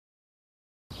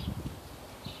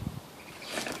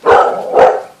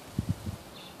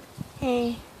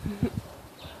Hey.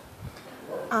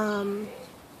 I'm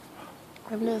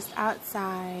just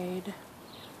outside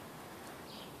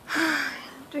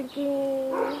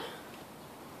drinking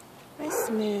my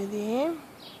smoothie.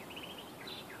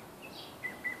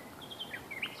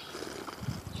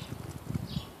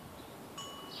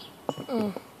 I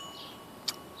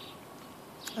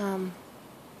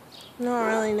don't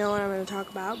really know what I'm going to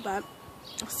talk about, but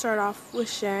I'll start off with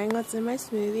sharing what's in my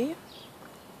smoothie.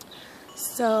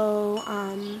 So,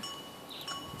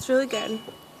 it's really good.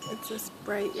 It's this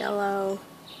bright yellow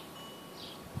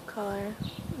color.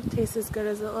 It tastes as good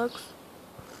as it looks.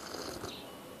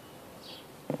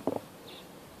 I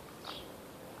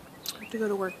have to go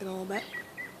to work in a little bit.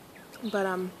 But,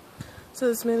 so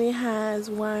the smoothie has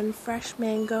one fresh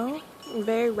mango,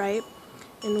 very ripe,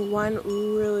 and one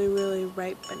really, really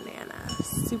ripe banana.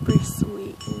 Super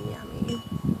sweet and yummy.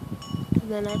 And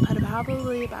then I put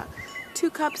probably about 2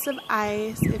 cups of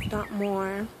ice, if not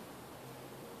more.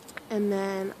 And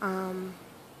then,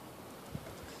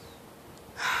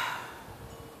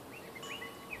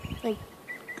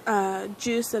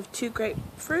 juice of 2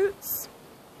 grapefruits.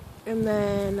 And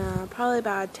then probably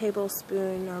about a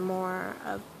tablespoon or more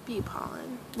of bee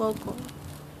pollen, local.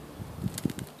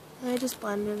 And I just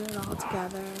blended it all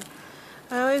together.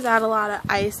 I always add a lot of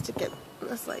ice to get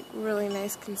this like really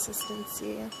nice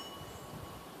consistency.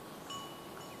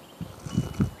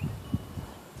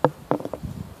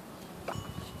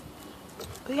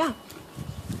 But yeah.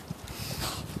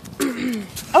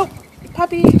 Oh,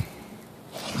 puppy.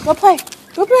 Go play.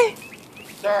 Go play.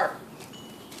 Sir.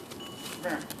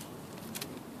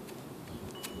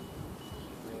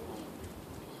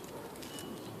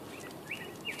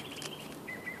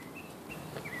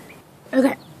 Come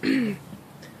here. Okay.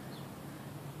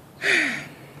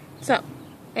 So,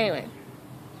 anyway.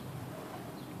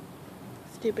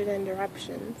 Stupid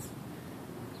interruptions.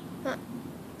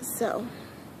 So,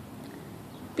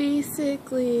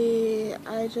 basically,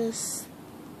 I just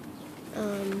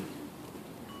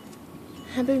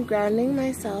have been grounding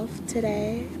myself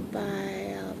today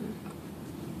by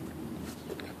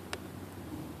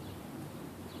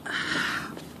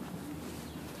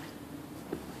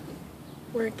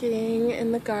working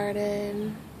in the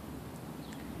garden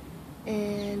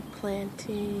and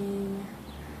planting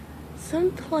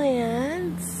some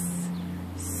plants.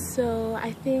 So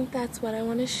I think that's what I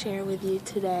want to share with you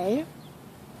today.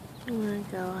 I'm going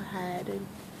to go ahead and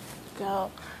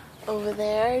go over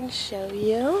there and show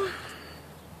you.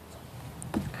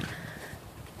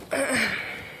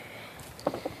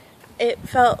 It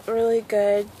felt really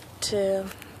good to,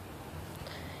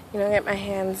 get my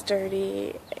hands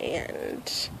dirty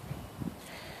and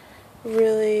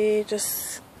really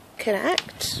just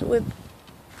connect with,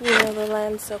 the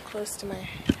land so close to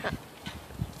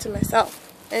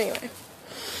myself. Anyway,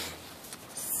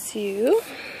 so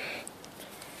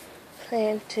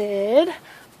planted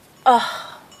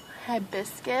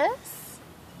hibiscus,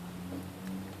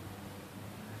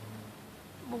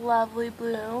 lovely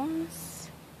blooms,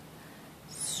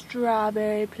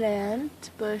 strawberry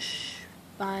plant, bush,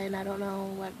 vine, I don't know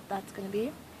what that's going to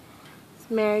be. It's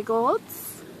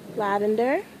marigolds,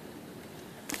 lavender,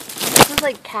 this is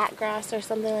like cat grass or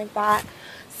something like that,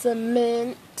 some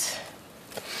mint,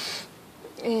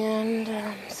 and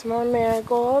some more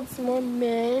marigolds, some more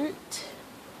mint,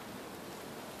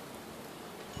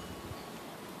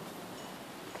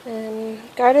 and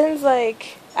garden's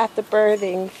like at the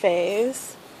birthing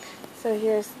phase. So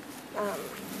here's,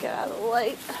 get out of the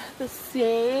light, the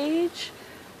sage,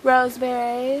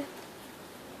 rosemary,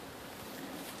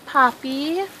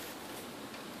 poppy,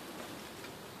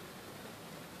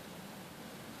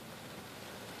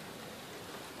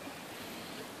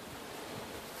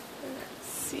 let's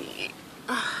see,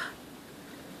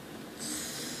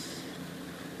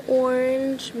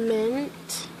 orange,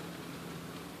 mint,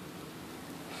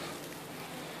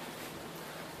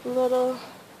 little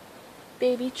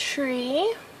baby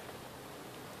tree,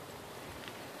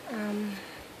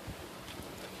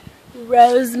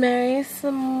 rosemary,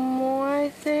 some more, I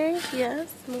think,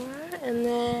 yes, more, and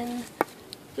then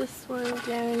this one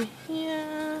down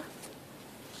here,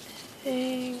 I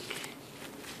think,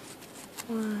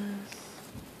 was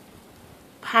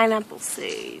pineapple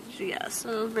sage. Yes,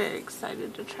 I'm very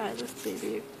excited to try this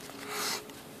baby.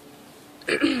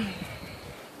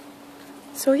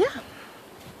 So yeah.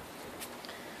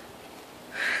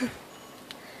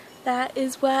 That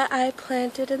is what I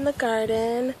planted in the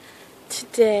garden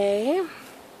today.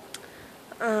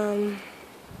 Let's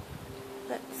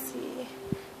see.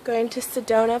 Going to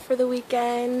Sedona for the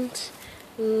weekend.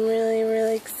 I'm really,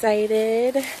 really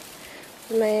excited.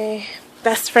 My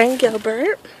best friend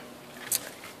Gilbert.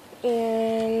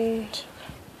 and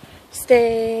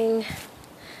staying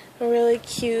in a really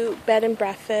cute bed and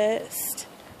breakfast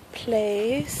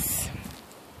place.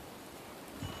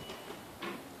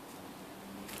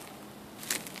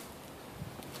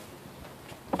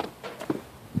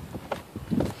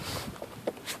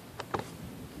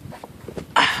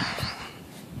 I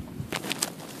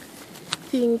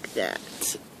think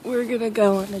that we're gonna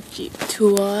go on a Jeep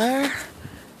tour,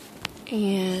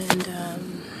 and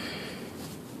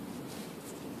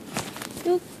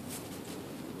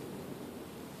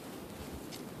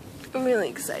I'm really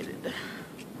excited.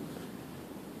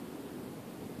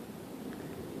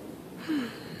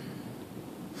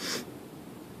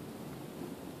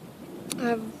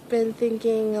 I've been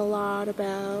thinking a lot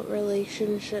about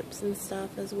relationships and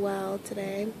stuff as well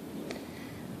today.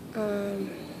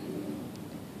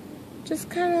 Just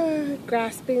kind of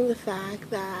grasping the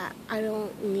fact that I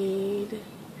don't need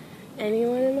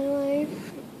anyone in my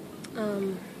life.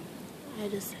 I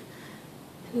just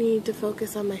need to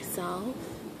focus on myself.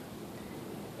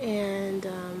 And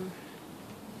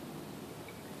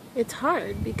it's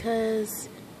hard because,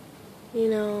 you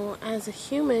know, as a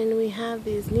human, we have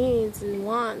these needs and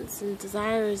wants and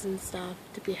desires and stuff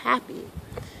to be happy.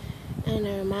 And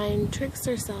our mind tricks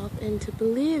ourselves into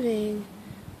believing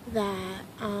that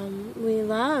we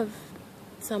love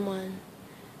someone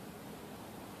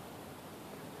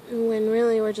when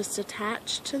really we're just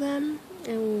attached to them,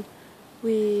 and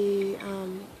we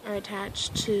are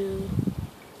attached to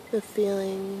the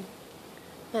feeling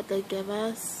that they give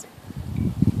us.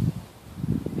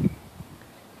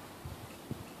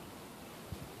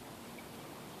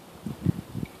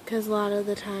 Because a lot of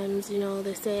the times, you know,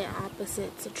 they say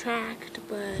opposites attract,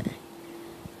 but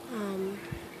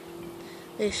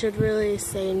they should really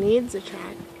say needs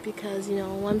attract, because, you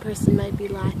know, one person might be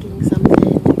lacking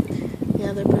something, the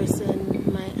other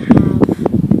person might have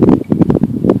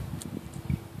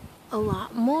a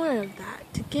lot more of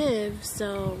that to give.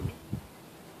 So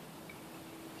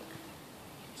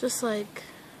just like,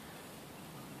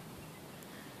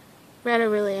 read a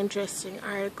really interesting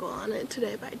article on it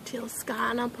today by Teal Scott,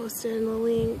 and I'll post it in the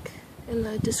link in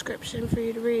the description for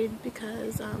you to read,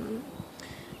 because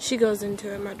she goes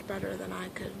into it much better than I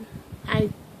could.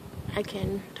 I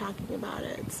can talking about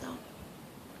it. So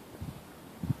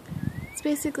it's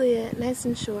basically it. Nice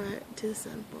and short, too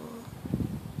simple.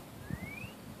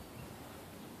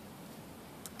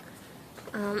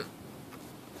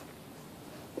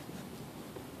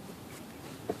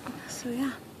 So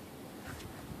yeah.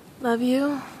 Love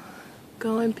you.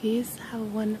 Go in peace. Have a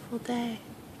wonderful day.